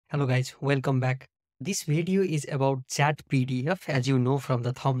Hello guys, welcome back. This video is about ChatPDF, as you know from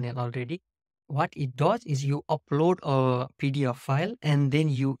the thumbnail already. What it does is you upload a PDF file and then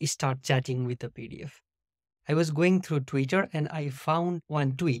you start chatting with the PDF. I was going through Twitter and I found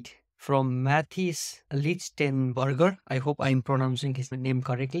one tweet from Mathis Lichtenberger. I hope I'm pronouncing his name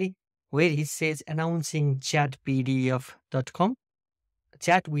correctly, where he says announcing chatpdf.com,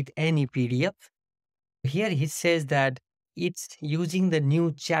 chat with any PDF. Here he says that it's using the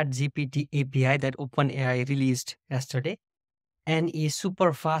new ChatGPT API that OpenAI released yesterday and is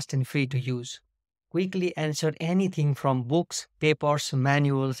super fast and free to use. Quickly answer anything from books, papers,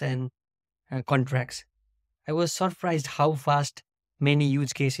 manuals, and contracts. I was surprised how fast many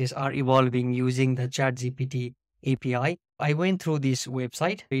use cases are evolving using the ChatGPT API. I went through this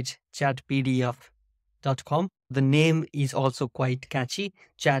website, it's chatpdf.com. The name is also quite catchy,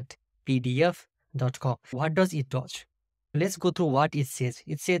 chatpdf.com. What does it do? Let's go through what it says.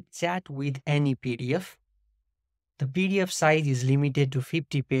 It says chat with any PDF. The PDF size is limited to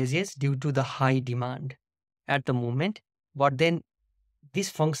 50 pages due to the high demand at the moment. But then this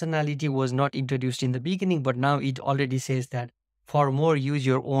functionality was not introduced in the beginning, but now it already says that for more, use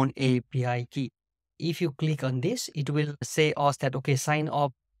your own API key. If you click on this, it will say us that, okay, sign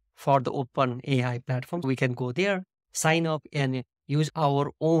up for the OpenAI platform. We can go there, sign up and use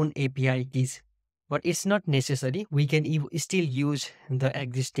our own API keys. But it's not necessary. We can still use the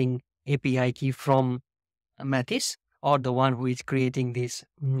existing API key from Mathis or the one who is creating this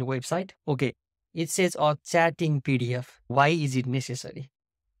website. Okay, it says chatting PDF. Why is it necessary?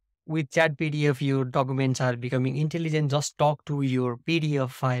 With chat PDF, your documents are becoming intelligent. Just talk to your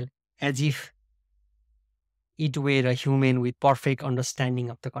PDF file as if it were a human with perfect understanding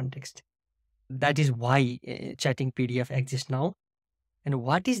of the context. That is why chatting PDF exists now. And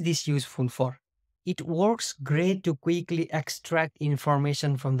what is this useful for? It works great to quickly extract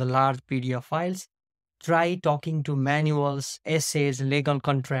information from the large PDF files. Try talking to manuals, essays, legal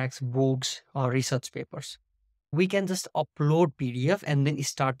contracts, books, or research papers. We can just upload PDF and then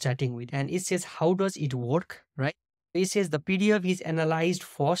start chatting with it. And it says, how does it work, right? It says the PDF is analyzed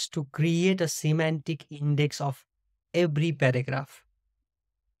first to create a semantic index of every paragraph.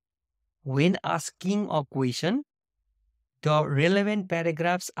 When asking a question, the relevant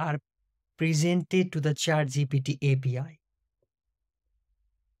paragraphs are presented to the ChatGPT API.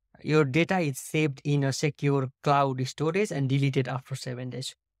 Your data is saved in a secure cloud storage and deleted after 7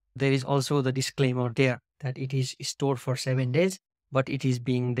 days. There is also the disclaimer there that it is stored for 7 days, but it is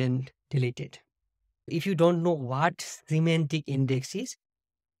being then deleted. If you don't know what semantic index is,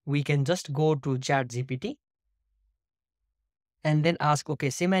 we can just go to ChatGPT and then ask,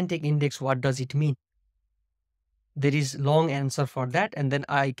 okay, semantic index, what does it mean? There is long answer for that. And then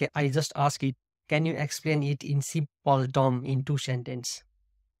I just ask it, can you explain it in simple term in 2 sentences?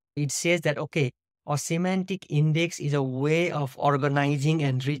 It says that, okay, a semantic index is a way of organizing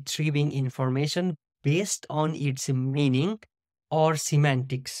and retrieving information based on its meaning or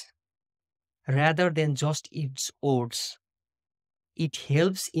semantics, rather than just its words. It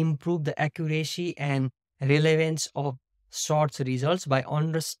helps improve the accuracy and relevance of search results by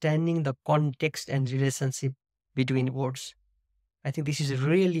understanding the context and relationship between words. I think this is a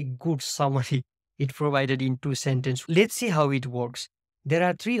really good summary it provided in 2 sentences. Let's see how it works. There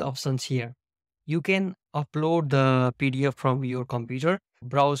are 3 options here. You can upload the PDF from your computer,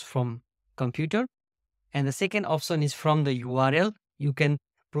 browse from computer. And the second option is from the URL. You can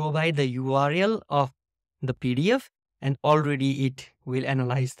provide the URL of the PDF and already it will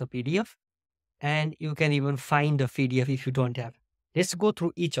analyze the PDF. And you can even find the PDF if you don't have. Let's go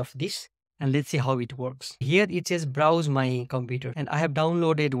through each of these and let's see how it works. Here it says browse my computer and I have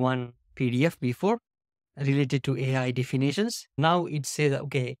downloaded one PDF before related to AI definitions. Now it says,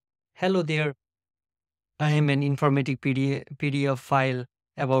 okay, hello there. I am an informatic PDF file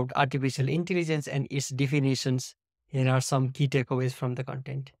about artificial intelligence and its definitions. Here are some key takeaways from the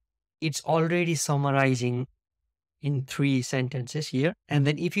content. It's already summarizing in 3 sentences here. And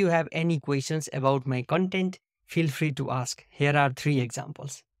then if you have any questions about my content, feel free to ask. Here are 3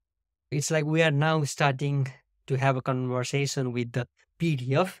 examples. It's like we are now starting to have a conversation with the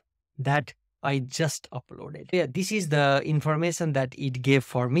PDF that I just uploaded. Yeah, this is the information that it gave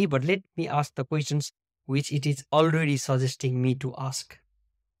for me, but let me ask the questions which it is already suggesting me to ask.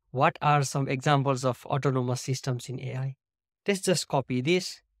 What are some examples of autonomous systems in AI? Let's just copy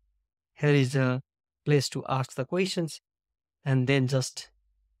this. Here is a place to ask the questions and then just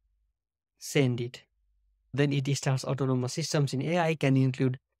send it. Then it starts autonomous systems in AI can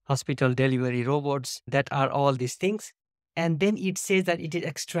include hospital delivery robots that are all these things. And then it says that it is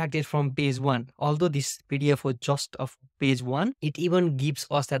extracted from page 1. Although this PDF was just of page 1, it even gives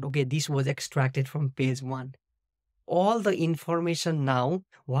us that, okay, this was extracted from page 1. All the information now,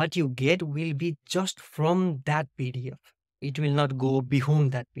 what you get will be just from that PDF. It will not go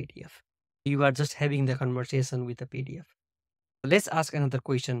beyond that PDF. You are just having the conversation with the PDF. Let's ask another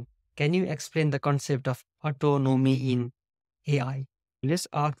question. Can you explain the concept of autonomy in AI? Let's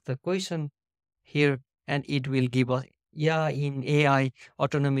ask the question here, and it will give us, yeah, in AI,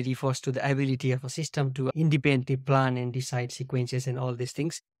 autonomy refers to the ability of a system to independently plan and decide sequences and all these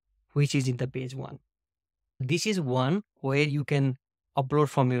things, which is in the page 1. This is one where you can upload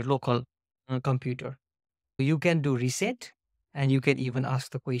from your local computer. You can do reset and you can even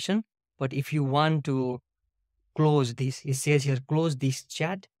ask the question. But if you want to close this, it says here, close this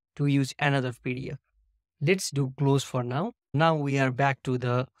chat to use another PDF. Let's do close for now. Now we are back to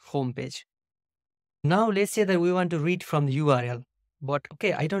the home page. Now let's say that we want to read from the URL, but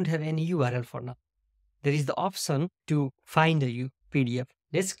okay, I don't have any URL for now. There is the option to find a PDF.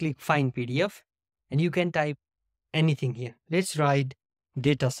 Let's click find PDF and you can type anything here. Let's write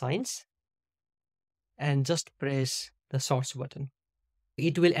data science and just press the search button.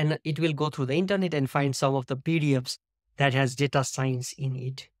 It will go through the internet and find some of the PDFs that has data science in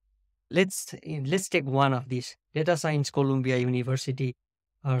it. Let's take one of these, data science Columbia University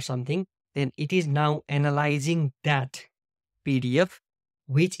or something. Then it is now analyzing that PDF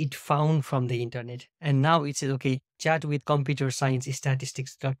which it found from the internet. And now it says, okay, chat with computer science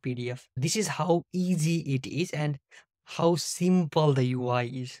statistics.pdf. This is how easy it is and how simple the UI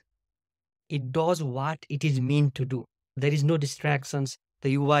is. It does what it is meant to do. There is no distractions.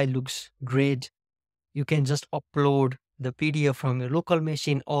 The UI looks great. You can just upload the PDF from your local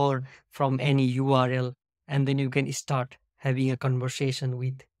machine or from any URL, and then you can start having a conversation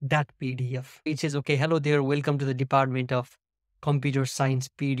with that PDF. It says, okay, hello there, welcome to the Department of Computer Science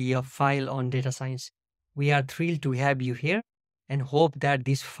PDF file on data science. We are thrilled to have you here and hope that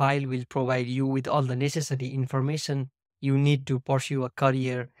this file will provide you with all the necessary information you need to pursue a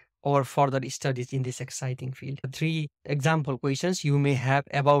career or further studies in this exciting field. 3 example questions you may have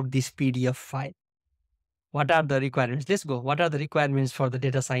about this PDF file. What are the requirements? Let's go. What are the requirements for the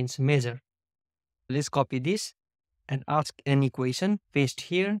data science major? Let's copy this and ask any question, paste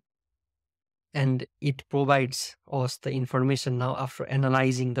here, and it provides us the information now after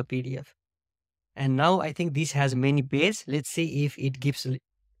analyzing the PDF. And now I think this has many pages. Let's see if it gives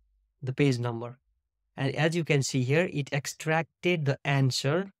the page number. And as you can see here, it extracted the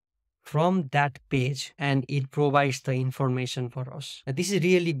answer from that page and it provides the information for us. Now, this is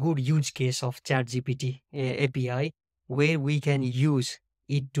really good use case of ChatGPT API where we can use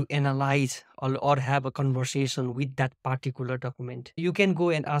it to analyze or have a conversation with that particular document. You can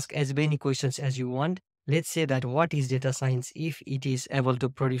go and ask as many questions as you want. Let's say that what is data science, if it is able to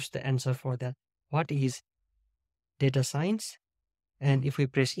produce the answer for that. What is data science? And if we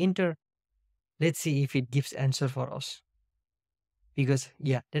press enter, let's see if it gives answer for us. Because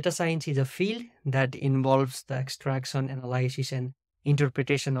yeah, data science is a field that involves the extraction, analysis, and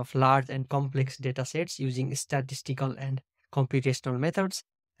interpretation of large and complex data sets using statistical and computational methods.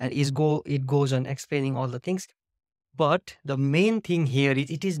 And it goes on explaining all the things. But the main thing here is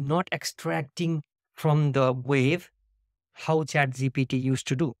it is not extracting from the wave how ChatGPT used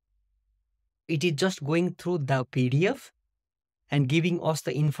to do. It is just going through the PDF and giving us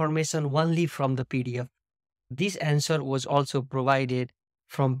the information only from the PDF. This answer was also provided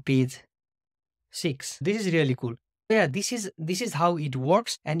from page 6. This is really cool. Yeah, this is how it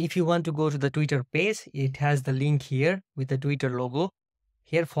works. And if you want to go to the Twitter page, it has the link here with the Twitter logo.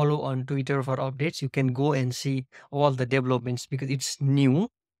 Here, follow on Twitter for updates. You can go and see all the developments because it's new.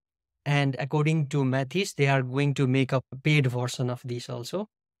 And according to Mathis, they are going to make a paid version of this also.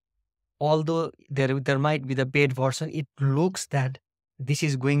 Although there might be the paid version, it looks that this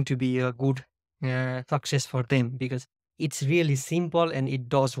is going to be a good success for them because it's really simple and it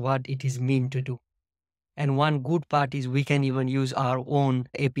does what it is meant to do. And one good part is we can even use our own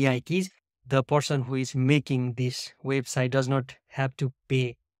API keys. The person who is making this website does not have to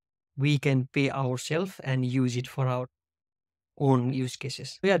pay. We can pay ourselves and use it for our own use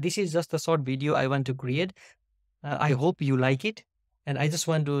cases. So yeah, this is just a short video I want to create. I hope you like it. And I just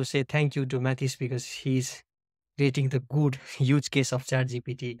want to say thank you to Mathis because he's creating the good use case of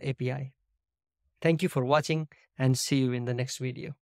ChatGPT API. Thank you for watching and see you in the next video.